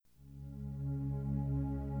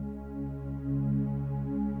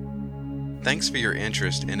Thanks for your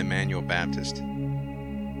interest in Emmanuel Baptist.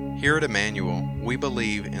 Here at Emmanuel, we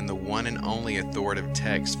believe in the one and only authoritative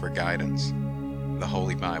text for guidance, the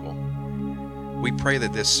Holy Bible. We pray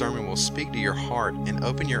that this sermon will speak to your heart and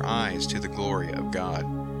open your eyes to the glory of God.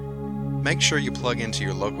 Make sure you plug into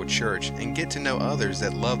your local church and get to know others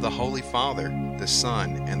that love the Holy Father, the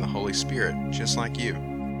Son, and the Holy Spirit, just like you.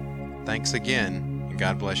 Thanks again, and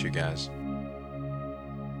God bless you guys.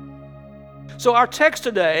 So our text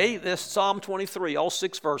today, this Psalm 23, all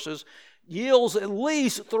 6 verses, yields at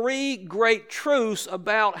least 3 great truths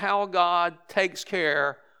about how God takes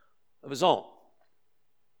care of His own.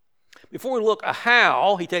 Before we look at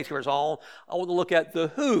how He takes care of His own, I want to look at the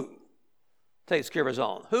who takes care of His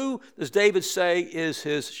own. Who does David say is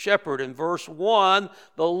His shepherd? In verse 1,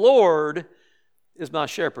 the Lord is my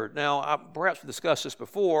shepherd. Now, perhaps we discussed this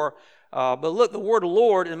before, but look, the word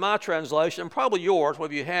Lord in my translation, and probably yours,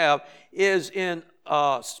 whatever you have, is in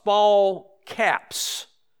small caps.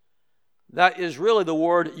 That is really the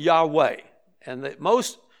word Yahweh. And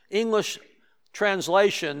most English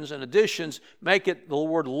translations and editions make it the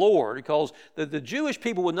word Lord, because the Jewish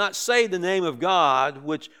people would not say the name of God,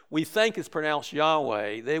 which we think is pronounced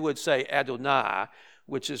Yahweh. They would say Adonai,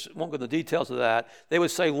 which is, won't go into the details of that. They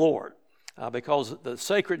would say Lord. Because the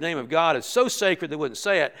sacred name of God is so sacred they wouldn't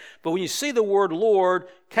say it. But when you see the word Lord,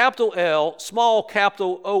 capital L, small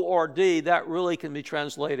capital O-R-D, that really can be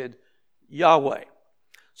translated Yahweh.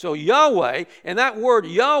 So Yahweh, and that word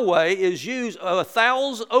Yahweh is used over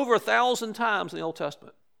 1,000 times in the Old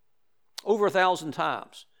Testament. Over 1,000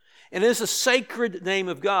 times. And it is a sacred name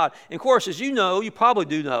of God. And of course, as you know, you probably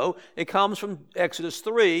do know, it comes from Exodus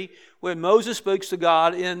 3, when Moses speaks to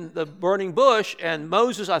God in the burning bush. And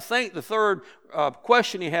Moses, I think the third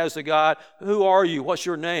question he has to God, who are you? What's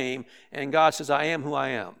your name? And God says, I am who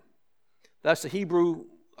I am. That's the Hebrew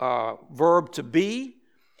verb to be.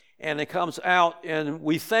 And it comes out, and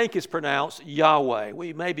we think it's pronounced Yahweh.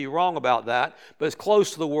 We may be wrong about that, but it's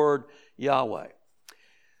close to the word Yahweh.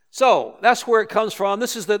 So, that's where it comes from.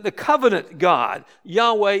 This is the covenant God.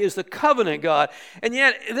 Yahweh is the covenant God. And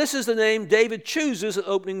yet, this is the name David chooses in the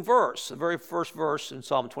opening verse, the very first verse in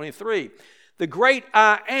Psalm 23. The great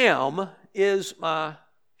I am is my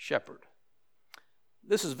shepherd.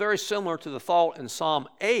 This is very similar to the thought in Psalm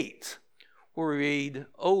 8, where we read,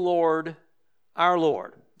 O Lord, our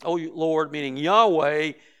Lord. O Lord, meaning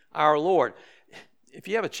Yahweh, our Lord. If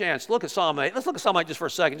you have a chance, look at Psalm 8. Let's look at Psalm 8 just for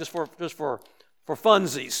a second, just for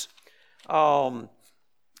funsies.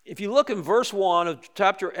 If you look in verse 1 of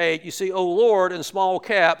chapter 8, you see, O Lord, in small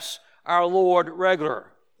caps, our Lord, regular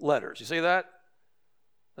letters. You see that?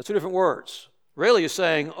 That's 2 different words. Really, you're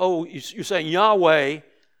saying Yahweh,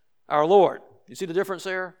 our Lord. You see the difference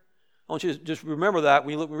there? I want you to just remember that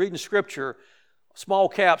when we read in Scripture, small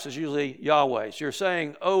caps is usually Yahweh. So you're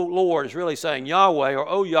saying, O Lord, is really saying Yahweh, or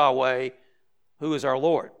O Yahweh, who is our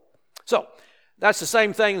Lord. So, that's the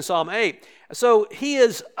same thing in Psalm 8. So He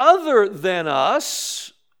is other than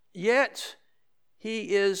us, yet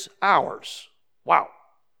He is ours. Wow.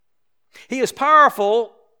 He is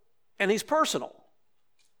powerful, and He's personal.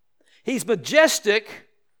 He's majestic,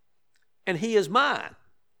 and He is mine.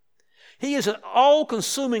 He is an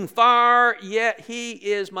all-consuming fire, yet He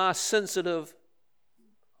is my sensitive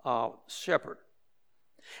shepherd.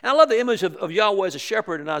 And I love the image of Yahweh as a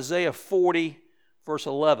shepherd in Isaiah 40, verse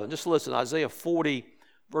 11. Just listen, Isaiah 40,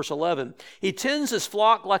 verse 11. He tends His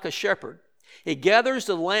flock like a shepherd. He gathers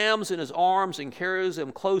the lambs in His arms and carries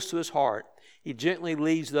them close to His heart. He gently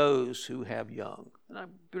leads those who have young. Isn't that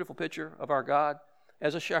a beautiful picture of our God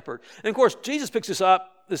as a shepherd? And of course, Jesus picks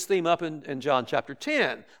this theme up in John chapter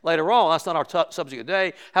 10. Later on, that's not our subject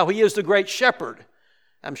today, how He is the great shepherd.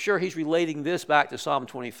 I'm sure He's relating this back to Psalm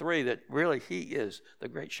 23, that really He is the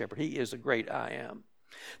great shepherd. He is the great I am.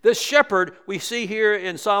 This shepherd we see here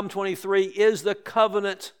in Psalm 23 is the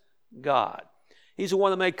covenant God. He's the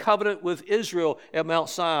one that made covenant with Israel at Mount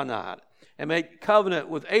Sinai, and made covenant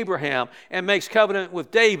with Abraham, and makes covenant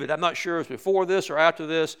with David. I'm not sure if it's before this or after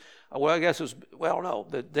this. Well, I guess it was, no,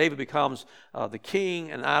 that David becomes the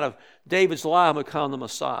king, and out of David's line will come the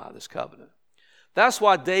Messiah, this covenant. That's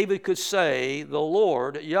why David could say, the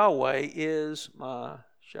Lord, Yahweh, is my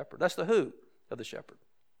shepherd. That's the who of the shepherd.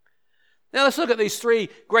 Now let's look at these 3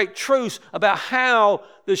 great truths about how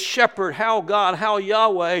the shepherd, how God, how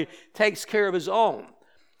Yahweh takes care of His own.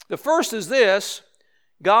 The first is this: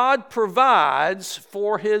 God provides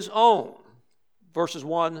for His own. Verses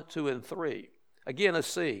 1, 2, and 3. Again, let's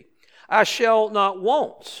see. I shall not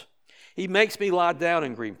want. He makes me lie down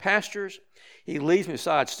in green pastures. He leads me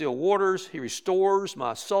beside still waters. He restores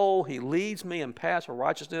my soul. He leads me in paths of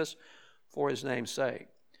righteousness for His name's sake.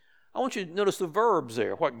 I want you to notice the verbs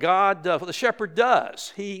there, what God does, what the shepherd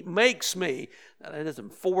does. He makes me. Now, that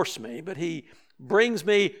doesn't force me, but he brings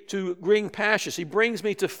me to green pastures. He brings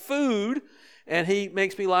me to food, and he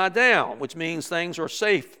makes me lie down, which means things are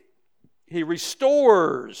safe. He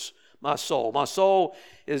restores my soul. My soul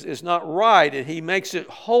is not right, and he makes it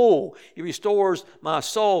whole. He restores my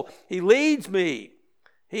soul. He leads me.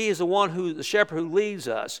 He is the shepherd who leads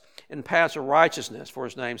us in paths of righteousness for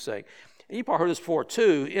his name's sake. And you probably heard this before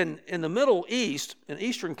too. In the Middle East, in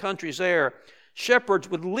eastern countries there, shepherds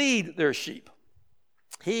would lead their sheep.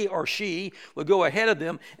 He or she would go ahead of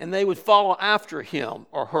them, and they would follow after him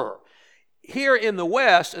or her. Here in the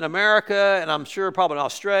West, in America, and I'm sure probably in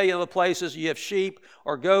Australia and other places, you have sheep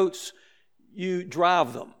or goats, you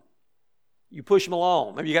drive them. You push them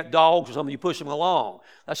along. Maybe you got dogs or something, you push them along.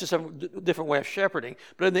 That's just a different way of shepherding.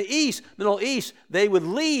 But in the Middle East, they would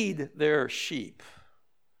lead their sheep.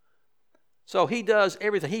 So he does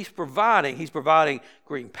everything. He's providing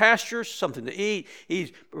green pastures, something to eat.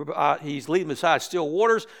 He's leading beside still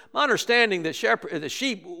waters. My understanding that the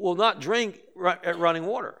sheep will not drink at running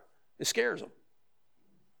water. It scares them.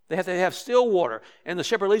 They have to have still water, and the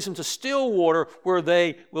shepherd leads them to still water where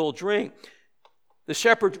they will drink. The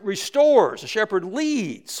shepherd restores. The shepherd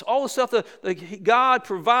leads. All the stuff that God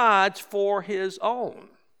provides for his own.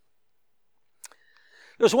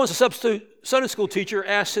 There was once a substitute Sunday school teacher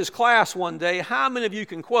asked his class one day, how many of you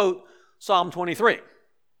can quote Psalm 23?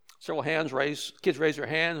 Several kids raised their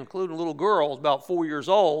hands, including a little girl about 4 years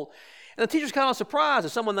old. And the teacher's kind of surprised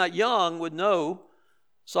that someone that young would know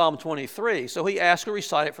Psalm 23. So he asked her to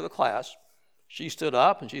recite it for the class. She stood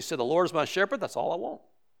up and she said, "The Lord is my shepherd, that's all I want."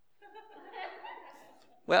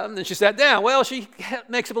 Well, and then she sat down. Well, she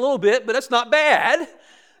makes up a little bit, but it's not bad.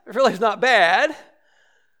 It really is not bad.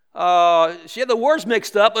 She had the words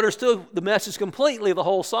mixed up, but understood the message completely of the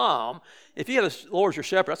whole psalm. If you have the Lord as your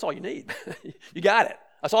shepherd, that's all you need. You got it.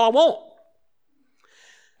 That's all I want.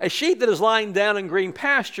 A sheep that is lying down in green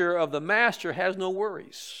pasture of the master has no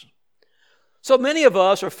worries. So many of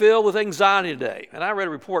us are filled with anxiety today. And I read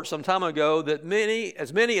a report some time ago that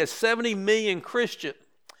as many as 70 million Christians,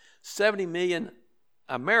 70 million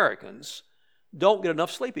Americans don't get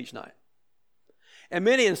enough sleep each night. And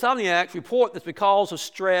many insomniacs report that's because of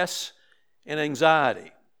stress and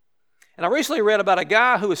anxiety. And I recently read about a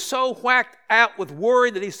guy who was so whacked out with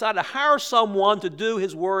worry that he decided to hire someone to do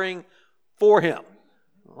his worrying for him.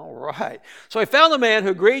 All right. So he found a man who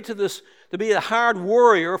agreed to be a hired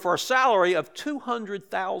worrier for a salary of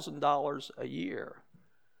 $200,000 a year.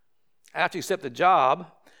 After he accepted the job,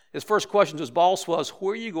 his first question to his boss was,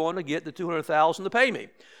 "Where are you going to get the $200,000 to pay me?"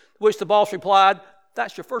 To which the boss replied,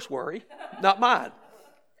 "That's your first worry, not mine."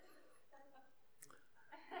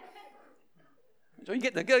 So you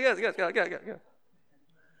get the go.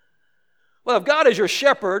 Well, if God is your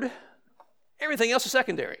shepherd, everything else is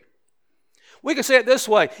secondary. We can say it this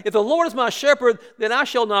way: if the Lord is my shepherd, then I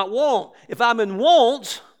shall not want. If I'm in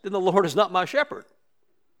want, then the Lord is not my shepherd.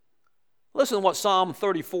 Listen to what Psalm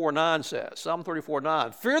 34:9 says. Psalm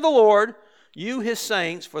 34:9. Fear the Lord, you his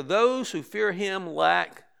saints, for those who fear him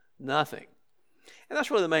lack nothing. And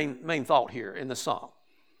that's really the main thought here in the psalm.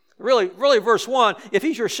 Really, verse 1, if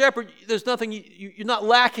he's your shepherd, there's nothing, you're not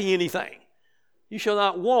lacking anything. You shall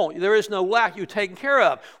not want. There is no lack. You're taken care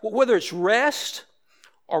of. Whether it's rest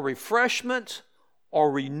or refreshment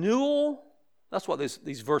or renewal, that's what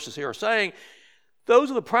these verses here are saying.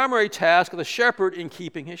 Those are the primary tasks of the shepherd in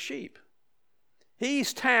keeping his sheep.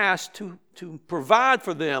 He's tasked to provide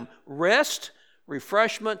for them rest,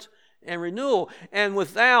 refreshment, and renewal. And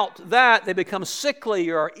without that, they become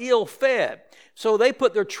sickly or ill-fed. So they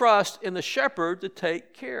put their trust in the shepherd to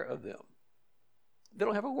take care of them. They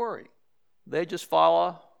don't have a worry. They just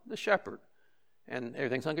follow the shepherd, and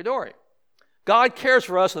everything's hunky-dory. God cares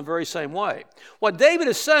for us in the very same way. What David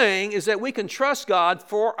is saying is that we can trust God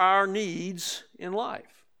for our needs in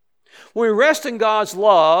life. When we rest in God's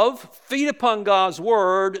love, feed upon God's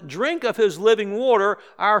word, drink of his living water,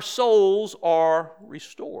 our souls are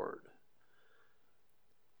restored.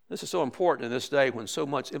 This is so important in this day when so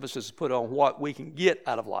much emphasis is put on what we can get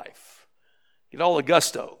out of life. Get all the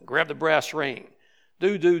gusto, grab the brass ring,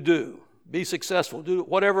 do, be successful, do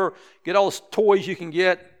whatever, get all the toys you can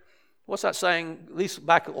get. What's that saying? At least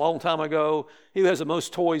back a long time ago, he who has the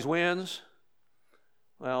most toys wins.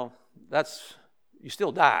 Well, you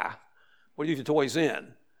still die. What do you do with your toys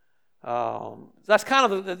in? That's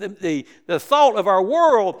kind of the thought of our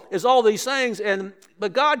world is all these things,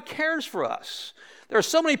 but God cares for us. There are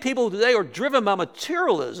so many people today who are driven by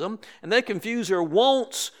materialism, and they confuse their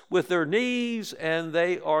wants with their needs, and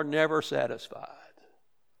they are never satisfied.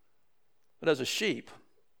 But as a sheep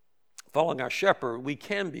following our shepherd, we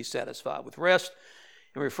can be satisfied with rest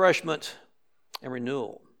and refreshment and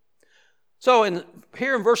renewal. So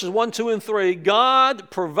here in verses 1, 2, and 3, God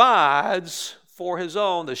provides for his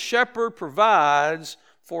own. The shepherd provides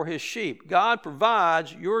for his sheep. God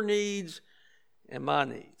provides your needs and my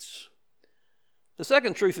needs. The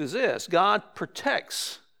second truth is this: God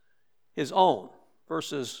protects his own.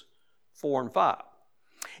 Verses 4 and 5.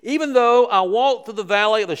 Even though I walk through the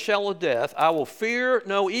valley of the shadow of death, I will fear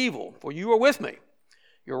no evil, for you are with me.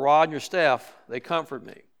 Your rod and your staff, they comfort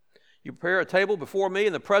me. You prepare a table before me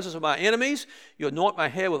in the presence of my enemies. You anoint my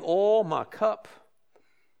head with oil. My cup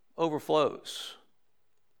overflows.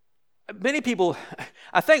 Many people,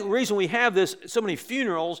 I think the reason we have this, so many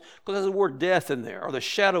funerals, because there's the word death in there, or the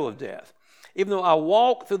shadow of death. Even though I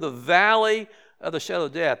walk through the valley of the shadow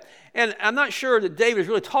of death. And I'm not sure that David is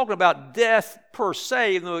really talking about death per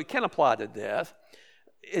se, even though it can apply to death.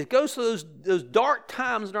 It goes to those dark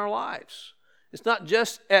times in our lives. It's not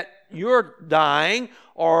just at your dying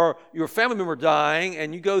or your family member dying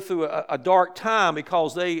and you go through a dark time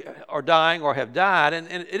because they are dying or have died. And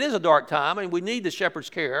it is a dark time, and we need the shepherd's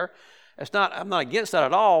care. I'm not against that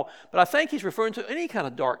at all, but I think he's referring to any kind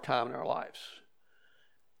of dark time in our lives.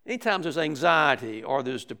 Anytime there's anxiety or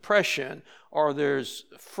there's depression or there's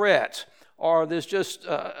fret or there's just,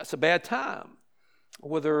 it's a bad time.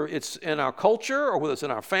 Whether it's in our culture or whether it's in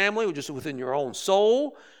our family or just within your own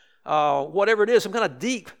soul, whatever it is, some kind of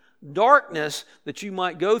deep darkness that you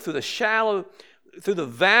might go through, through the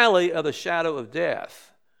valley of the shadow of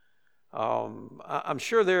death. I'm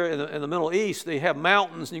sure there in the Middle East, they have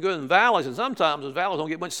mountains and you go in valleys, and sometimes those valleys don't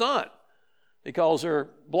get much sun because they're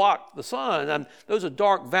blocked the sun. And those are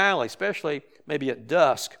dark valleys, especially maybe at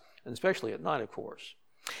dusk and especially at night, of course.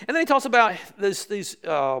 And then he talks about these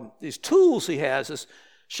tools he has, this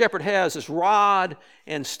shepherd has, this rod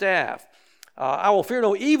and staff. I will fear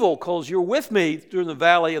no evil because you're with me through the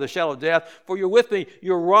valley of the shadow of death, for you're with me,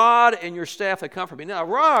 your rod and your staff that comfort me. Now, a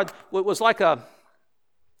rod was like kind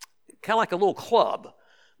of like a little club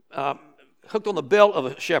hooked on the belt of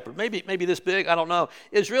a shepherd, maybe this big, I don't know.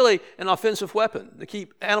 It's really an offensive weapon to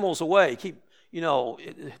keep animals away,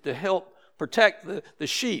 to help protect the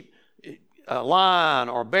sheep, a lion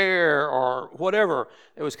or bear or whatever.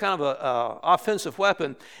 It was kind of an offensive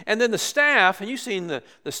weapon. And then the staff, and you've seen the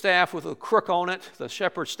staff with a crook on it, the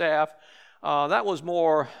shepherd's staff, that was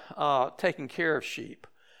more taking care of sheep.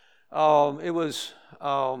 It was...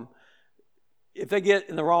 if they get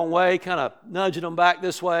in the wrong way, kind of nudging them back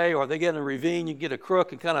this way, or they get in a ravine, you get a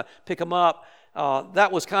crook and kind of pick them up.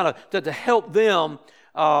 That was kind of to help them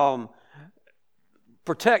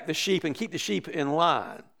protect the sheep and keep the sheep in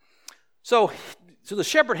line. So the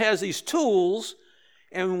shepherd has these tools,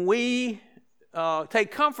 and we take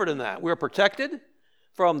comfort in that. We're protected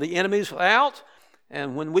from the enemies without,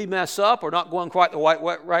 and when we mess up or not going quite the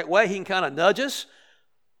right way, he can kind of nudge us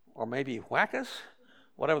or maybe whack us.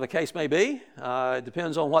 Whatever the case may be, it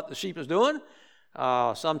depends on what the sheep is doing.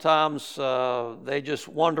 Sometimes they just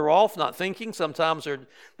wander off, not thinking. Sometimes they're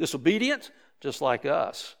disobedient, just like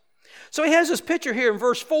us. So he has this picture here in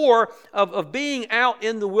verse 4 of being out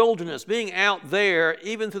in the wilderness, being out there,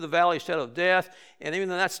 even through the valley of shadow of death. And even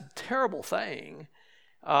though that's a terrible thing,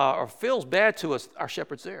 or feels bad to us, our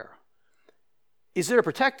shepherd's there. He's there to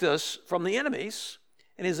protect us from the enemies.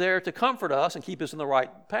 And he's there to comfort us and keep us in the right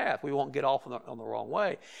path. We won't get off on the wrong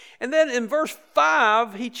way. And then in verse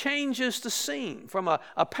 5, he changes the scene from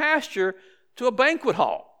a pasture to a banquet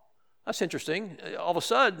hall. That's interesting. All of a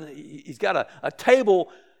sudden, he's got a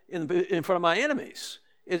table in front of my enemies.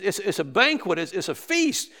 It's a banquet. It's a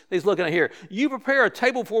feast that he's looking at here. You prepare a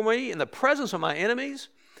table for me in the presence of my enemies.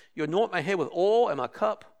 You anoint my head with oil, and my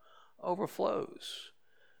cup overflows.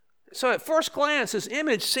 So at first glance, this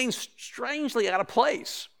image seems strangely out of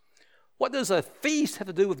place. What does a feast have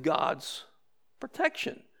to do with God's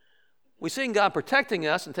protection? We see God protecting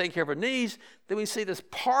us and taking care of our needs, then we see this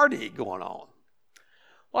party going on.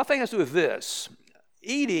 Well, I think it has to do with this.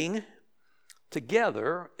 Eating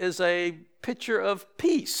together is a picture of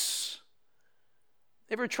peace.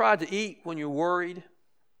 Ever tried to eat when you're worried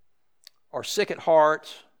or sick at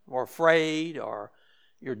heart or afraid or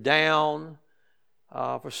you're down?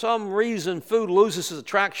 For some reason, food loses its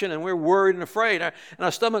attraction and we're worried and afraid. And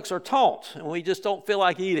our stomachs are taut and we just don't feel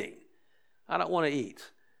like eating. I don't want to eat.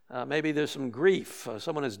 Maybe there's some grief.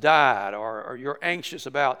 Someone has died, or you're anxious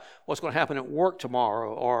about what's going to happen at work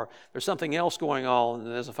tomorrow, or there's something else going on,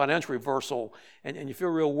 and there's a financial reversal, and you feel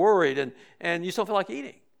real worried, and you just don't feel like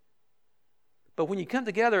eating. But when you come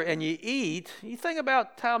together and you eat, you think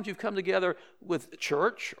about times you've come together with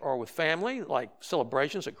church or with family, like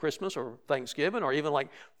celebrations at Christmas or Thanksgiving, or even like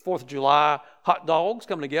 4th of July hot dogs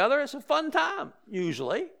coming together. It's a fun time,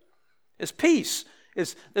 usually. It's peace.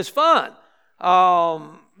 It's fun.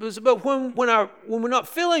 But when we're not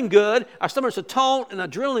feeling good, our stomachs are taut and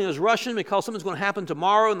adrenaline is rushing because something's going to happen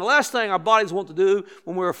tomorrow. And the last thing our bodies want to do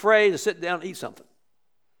when we're afraid is sit down and eat something.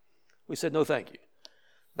 We said, no, thank you.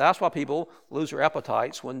 That's why people lose their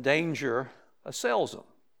appetites when danger assails them.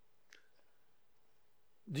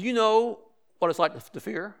 Do you know what it's like to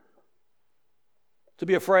fear? To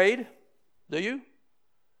be afraid? Do you?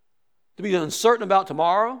 To be uncertain about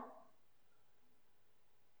tomorrow?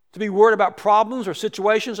 To be worried about problems or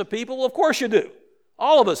situations of people? Well, of course you do.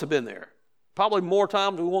 All of us have been there. Probably more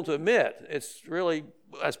times than we want to admit. It's really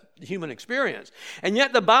that's human experience. And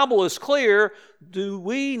yet the Bible is clear,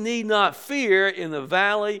 we need not fear in the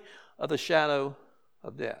valley of the shadow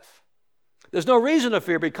of death. There's no reason to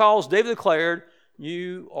fear because David declared,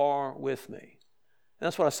 you are with me. And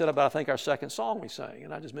that's what I said about, I think, our second song we sang.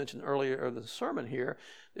 And I just mentioned earlier in the sermon here.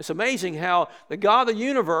 It's amazing how the God of the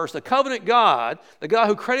universe, the covenant God, the God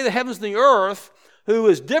who created the heavens and the earth, who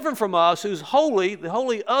is different from us, who's holy, the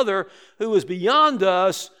holy other, who is beyond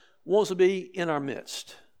us, wants to be in our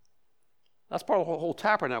midst. That's part of the whole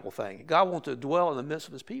tabernacle thing. God wants to dwell in the midst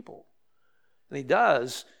of his people. And he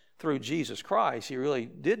does through Jesus Christ. He really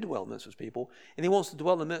did dwell in the midst of his people. And he wants to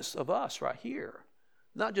dwell in the midst of us right here.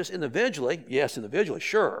 Not just individually. Yes, individually,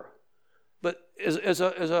 sure. But as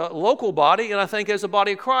a local body, and I think as a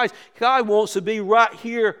body of Christ, God wants to be right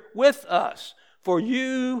here with us. For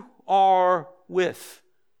you are with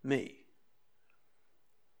me.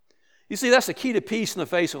 You see, that's the key to peace in the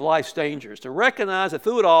face of life's dangers, to recognize that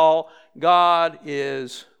through it all, God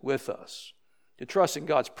is with us, to trust in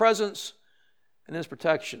God's presence and his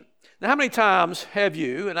protection. Now, how many times have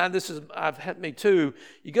you, and I've had me too,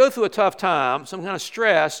 you go through a tough time, some kind of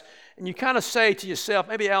stress, and you kind of say to yourself,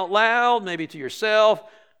 maybe out loud, maybe to yourself,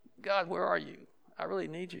 God, where are you? I really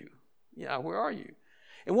need you. Yeah, where are you?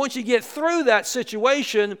 And once you get through that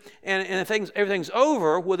situation and everything's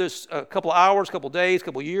over, whether it's a couple of hours, a couple of days, a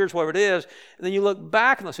couple of years, whatever it is, and then you look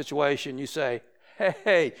back on the situation, you say,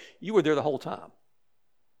 hey, you were there the whole time.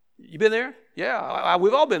 You been there? Yeah,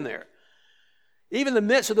 we've all been there. Even in the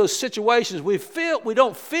midst of those situations, we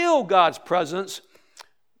don't feel God's presence.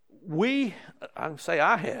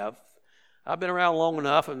 I have. I've been around long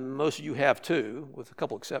enough, and most of you have too, with a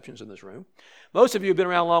couple exceptions in this room. Most of you have been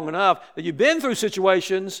around long enough that you've been through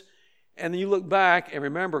situations, and then you look back and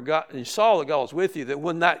remember God, and you saw that God was with you, that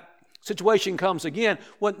when that situation comes again,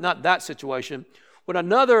 not that situation, when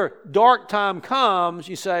another dark time comes,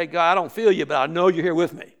 you say, God, I don't feel you, but I know you're here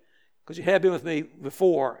with me. Because you have been with me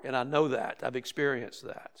before, and I know that. I've experienced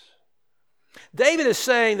that. David is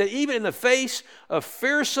saying that even in the face of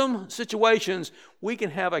fearsome situations, we can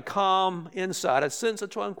have a calm inside, a sense of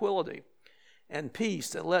tranquility and peace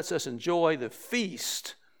that lets us enjoy the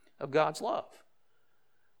feast of God's love.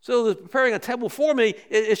 So preparing a table for me,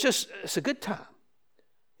 it's a good time.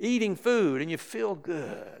 Eating food, and you feel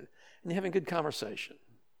good, and you're having good conversation.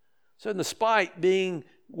 So despite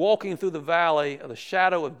walking through the valley of the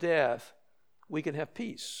shadow of death, we can have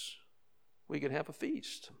peace. We can have a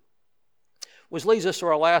feast. Which leads us to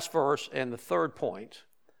our last verse and the third point.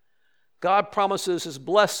 God promises his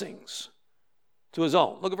blessings to his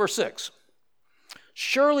own. Look at verse 6.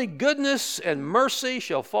 Surely goodness and mercy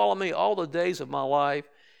shall follow me all the days of my life,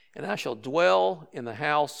 and I shall dwell in the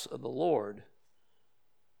house of the Lord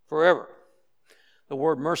forever. The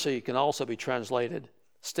word mercy can also be translated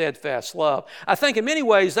steadfast love. I think in many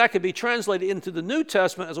ways that could be translated into the New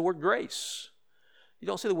Testament as the word grace. You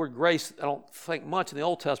don't see the word grace, I don't think, much in the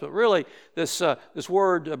Old Testament. Really, this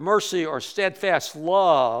word mercy or steadfast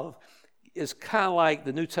love is kind of like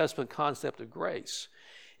the New Testament concept of grace.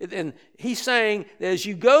 And he's saying that as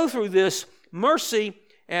you go through this, mercy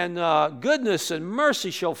and goodness and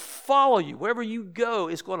mercy shall follow you. Wherever you go,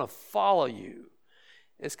 it's going to follow you.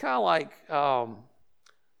 It's kind of like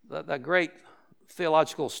that great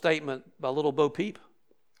theological statement by Little Bo Peep.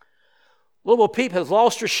 Little Bo Peep has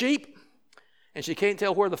lost her sheep, and she can't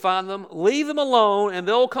tell where to find them. Leave them alone, and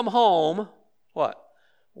they'll come home, what?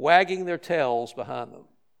 Wagging their tails behind them.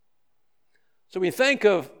 So when you think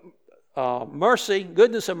of mercy,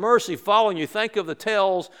 goodness and mercy following you, think of the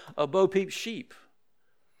tails of Bo Peep's sheep.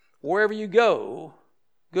 Wherever you go,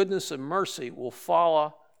 goodness and mercy will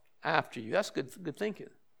follow after you. That's good thinking.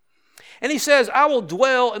 And he says, I will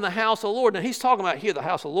dwell in the house of the Lord. Now, he's talking about here the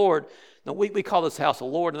house of the Lord. Now, we call this the house of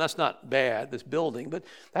the Lord, and that's not bad, this building. But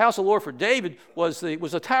the house of the Lord for David was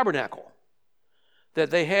a tabernacle.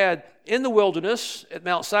 that they had in the wilderness at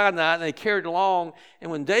Mount Sinai, and they carried it along. And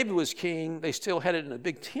when David was king, they still had it in a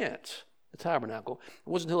big tent, the tabernacle. It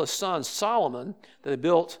wasn't until his son Solomon that they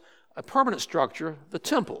built a permanent structure, the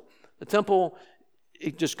temple. The temple,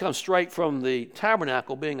 it just comes straight from the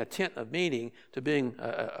tabernacle being a tent of meeting to being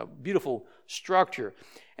a beautiful structure.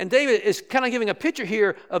 And David is kind of giving a picture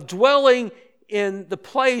here of dwelling in the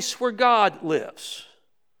place where God lives.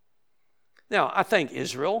 Now, I think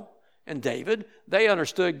Israel and David, they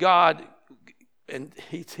understood God, and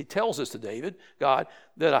he tells us to David, God,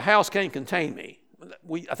 that a house can't contain me.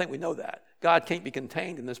 I think we know that. God can't be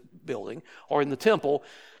contained in this building or in the temple.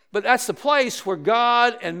 But that's the place where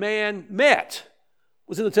God and man met,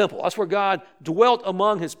 was in the temple. That's where God dwelt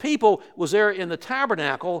among his people, was there in the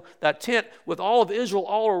tabernacle, that tent with all of Israel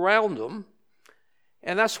all around them.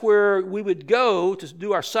 And that's where we would go to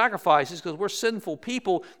do our sacrifices, because we're sinful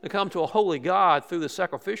people that come to a holy God through the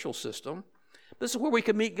sacrificial system. This is where we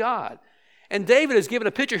can meet God. And David is given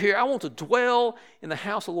a picture here. I want to dwell in the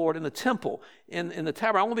house of the Lord, in the temple, in the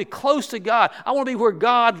tabernacle. I want to be close to God. I want to be where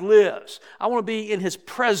God lives. I want to be in his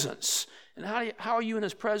presence. And how are you in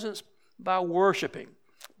his presence? By worshiping,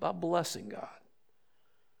 by blessing God.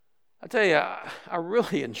 I tell you, I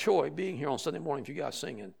really enjoy being here on Sunday morning with you guys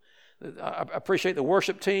singing. I appreciate the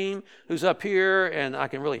worship team who's up here, and I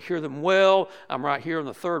can really hear them well. I'm right here in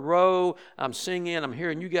the third row. I'm singing. I'm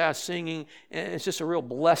hearing you guys singing. And it's just a real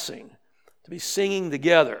blessing to be singing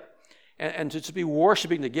together and to just be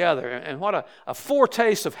worshiping together. And what a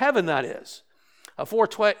foretaste of heaven that is. A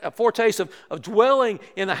foretaste of dwelling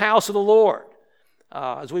in the house of the Lord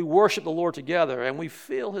as we worship the Lord together and we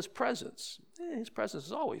feel his presence. His presence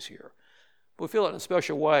is always here. But we feel it in a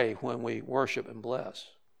special way when we worship and bless.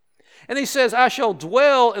 And he says, I shall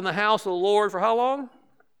dwell in the house of the Lord for how long?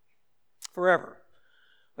 Forever.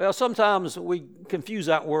 Well, sometimes we confuse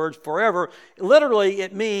that word, forever. Literally,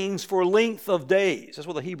 it means for length of days. That's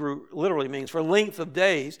what the Hebrew literally means, for length of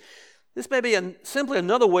days. This may be simply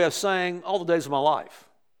another way of saying all the days of my life.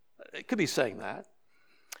 It could be saying that.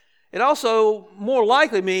 It also more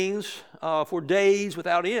likely means for days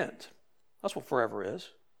without end. That's what forever is,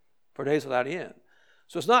 for days without end.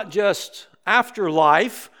 So it's not just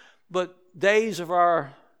afterlife, but days of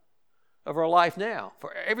our life now.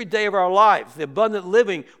 For every day of our life, the abundant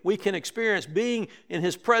living we can experience being in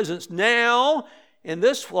his presence now, in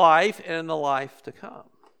this life, and in the life to come.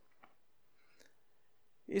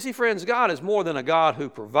 You see, friends, God is more than a God who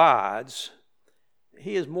provides.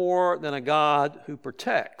 He is more than a God who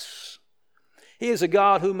protects. He is a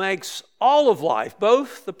God who makes all of life,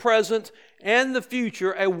 both the present and the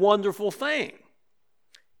future, a wonderful thing.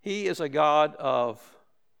 He is a God of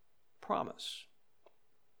promise.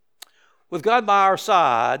 With God by our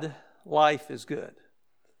side, life is good.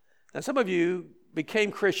 Now, some of you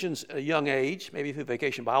became Christians at a young age, maybe through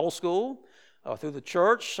Vacation Bible School, or through the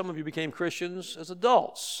church. Some of you became Christians as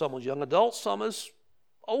adults, some as young adults, some as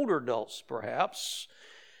older adults, perhaps.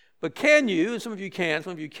 But can you, and some of you can,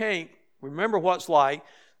 some of you can't, remember what it's like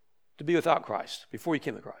to be without Christ before you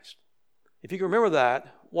came to Christ? If you can remember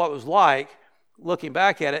that, what it was like, looking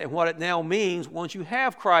back at it, and what it now means once you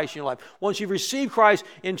have Christ in your life, once you've received Christ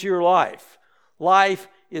into your life. Life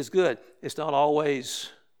is good. It's not always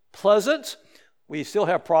pleasant. We still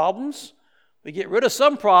have problems. We get rid of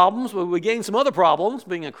some problems, but we gain some other problems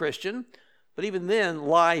being a Christian. But even then,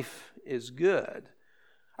 life is good.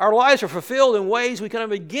 Our lives are fulfilled in ways we cannot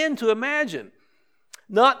begin to imagine.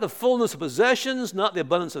 Not the fullness of possessions, not the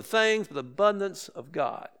abundance of things, but the abundance of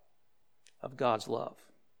God, of God's love,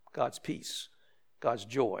 God's peace, God's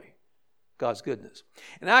joy, God's goodness.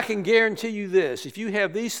 And I can guarantee you this, if you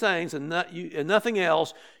have these things and nothing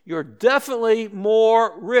else, you're definitely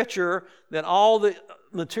more richer than all the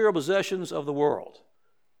material possessions of the world.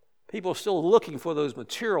 People are still looking for those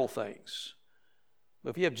material things.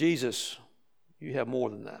 But if you have Jesus, you have more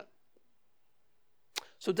than that.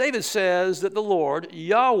 So David says that the Lord,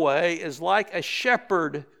 Yahweh, is like a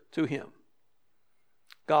shepherd to him.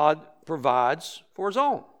 God provides for his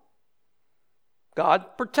own.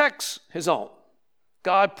 God protects his own.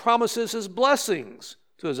 God promises his blessings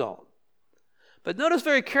to his own. But notice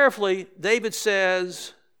very carefully, David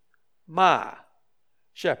says, my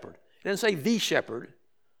shepherd. He doesn't say the shepherd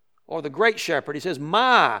or the great shepherd. He says,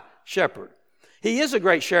 my shepherd. He is a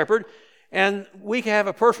great shepherd, and we can have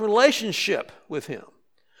a personal relationship with him.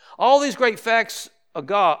 All these great facts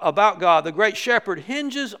about God, the great shepherd,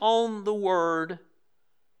 hinges on the word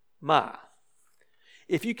my.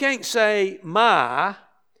 If you can't say my,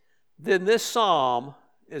 then this psalm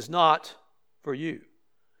is not for you.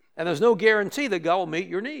 And there's no guarantee that God will meet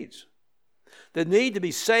your needs. The need to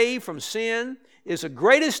be saved from sin is the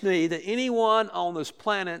greatest need that anyone on this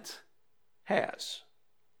planet has.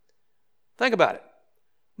 Think about it.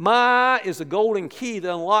 My is the golden key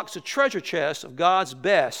that unlocks the treasure chest of God's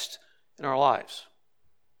best in our lives.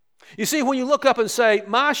 You see, when you look up and say,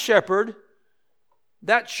 my shepherd,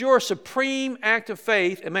 that's your supreme act of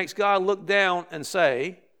faith. It makes God look down and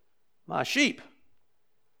say, my sheep.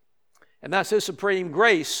 And that's his supreme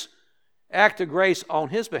grace, act of grace on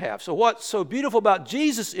his behalf. So what's so beautiful about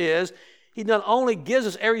Jesus is he not only gives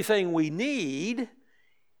us everything we need,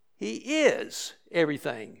 he is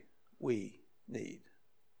everything we need.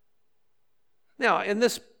 Now, in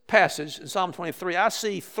this passage, in Psalm 23, I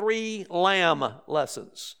see 3 lamb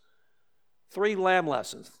lessons. 3 lamb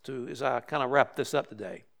lessons as I kind of wrap this up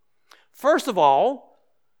today. First of all,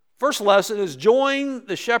 first lesson is join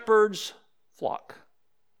the shepherd's flock.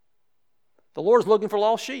 The Lord's looking for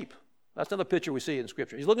lost sheep. That's another picture we see in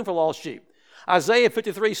Scripture. He's looking for lost sheep. Isaiah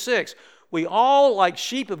 53:6, we all like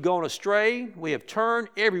sheep have gone astray. We have turned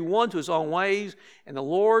every one to his own ways, and the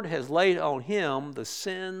Lord has laid on him the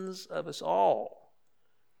sins of us all.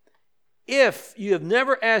 If you have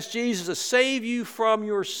never asked Jesus to save you from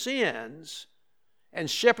your sins and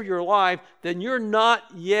shepherd your life, then you're not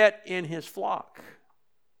yet in his flock.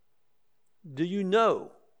 Do you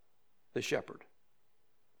know the shepherd?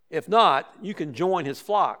 If not, you can join his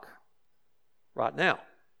flock right now.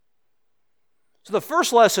 So the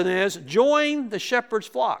first lesson is join the shepherd's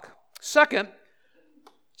flock. Second,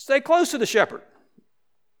 stay close to the shepherd.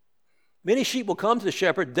 Many sheep will come to the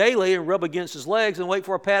shepherd daily and rub against his legs and wait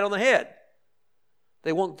for a pat on the head.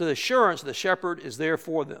 They want the assurance the shepherd is there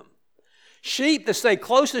for them. Sheep that stay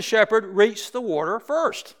close to the shepherd reach the water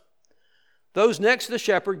first. Those next to the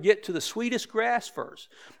shepherd get to the sweetest grass first.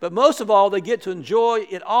 But most of all, they get to enjoy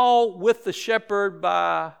it all with the shepherd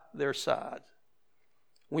by their side.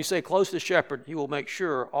 When we stay close to the shepherd, he will make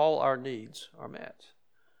sure all our needs are met.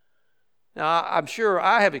 Now, I'm sure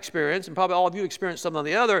I have experienced, and probably all of you experienced something or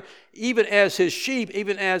the other, even as his sheep,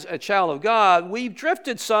 even as a child of God, we've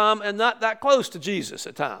drifted some and not that close to Jesus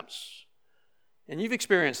at times. And you've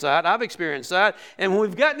experienced that. I've experienced that. And when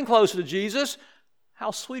we've gotten closer to Jesus,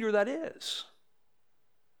 how sweeter that is.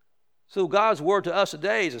 So God's word to us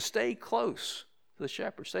today is to stay close to the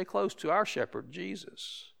shepherd. Stay close to our shepherd,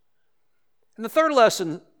 Jesus. And the third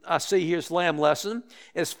lesson I see here, this lamb lesson,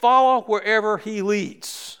 is follow wherever he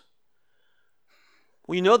leads.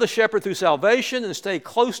 When you know the shepherd through salvation and stay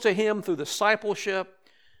close to him through discipleship,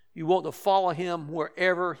 you want to follow him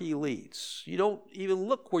wherever he leads. You don't even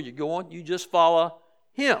look where you're going. You just follow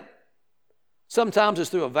him. Sometimes it's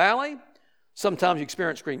through a valley. Sometimes you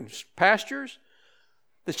experience green pastures.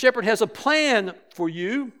 The shepherd has a plan for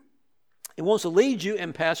you and wants to lead you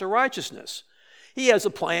in paths of righteousness. He has a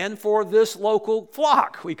plan for this local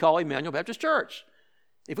flock we call Emmanuel Baptist Church.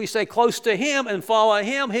 If we stay close to him and follow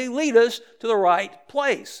him, he'll lead us to the right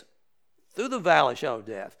place. Through the valley shadow of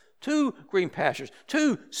death, to green pastures,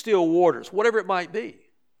 to still waters, whatever it might be.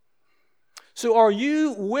 So are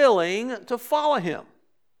you willing to follow him,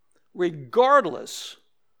 regardless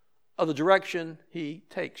of the direction he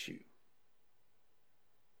takes you?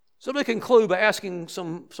 So let me conclude by asking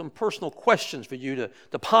some personal questions for you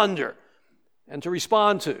to ponder and to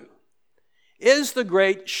respond to. Is the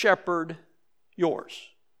great shepherd yours?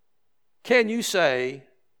 Can you say,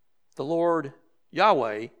 the Lord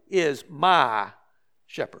Yahweh is my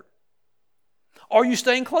shepherd? Are you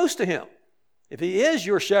staying close to him? If he is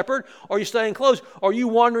your shepherd, are you staying close? Are you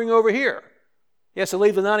wandering over here? He has to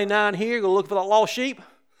leave the 99 here, go look for that lost sheep.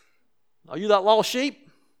 Are you that lost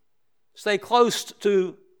sheep? Stay close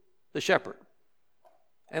to the shepherd.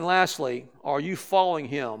 And lastly, are you following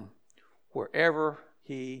him wherever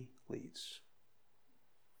he leads?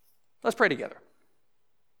 Let's pray together.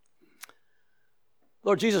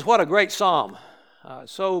 Lord Jesus, what a great psalm.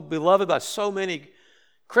 So beloved by so many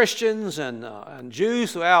Christians and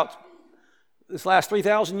Jews throughout this last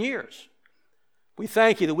 3,000 years. We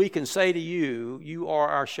thank you that we can say to you, you are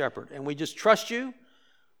our shepherd. And we just trust you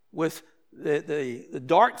with the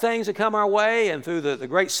dark things that come our way and through the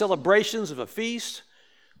great celebrations of a feast.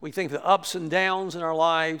 We think the ups and downs in our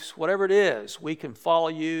lives, whatever it is, we can follow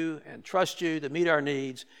you and trust you to meet our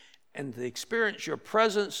needs and to experience your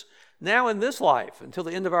presence now in this life until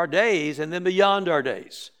the end of our days and then beyond our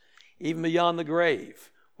days, even beyond the grave.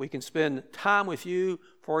 We can spend time with you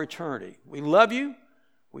for eternity. We love you,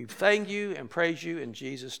 we thank you and praise you in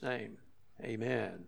Jesus' name. Amen.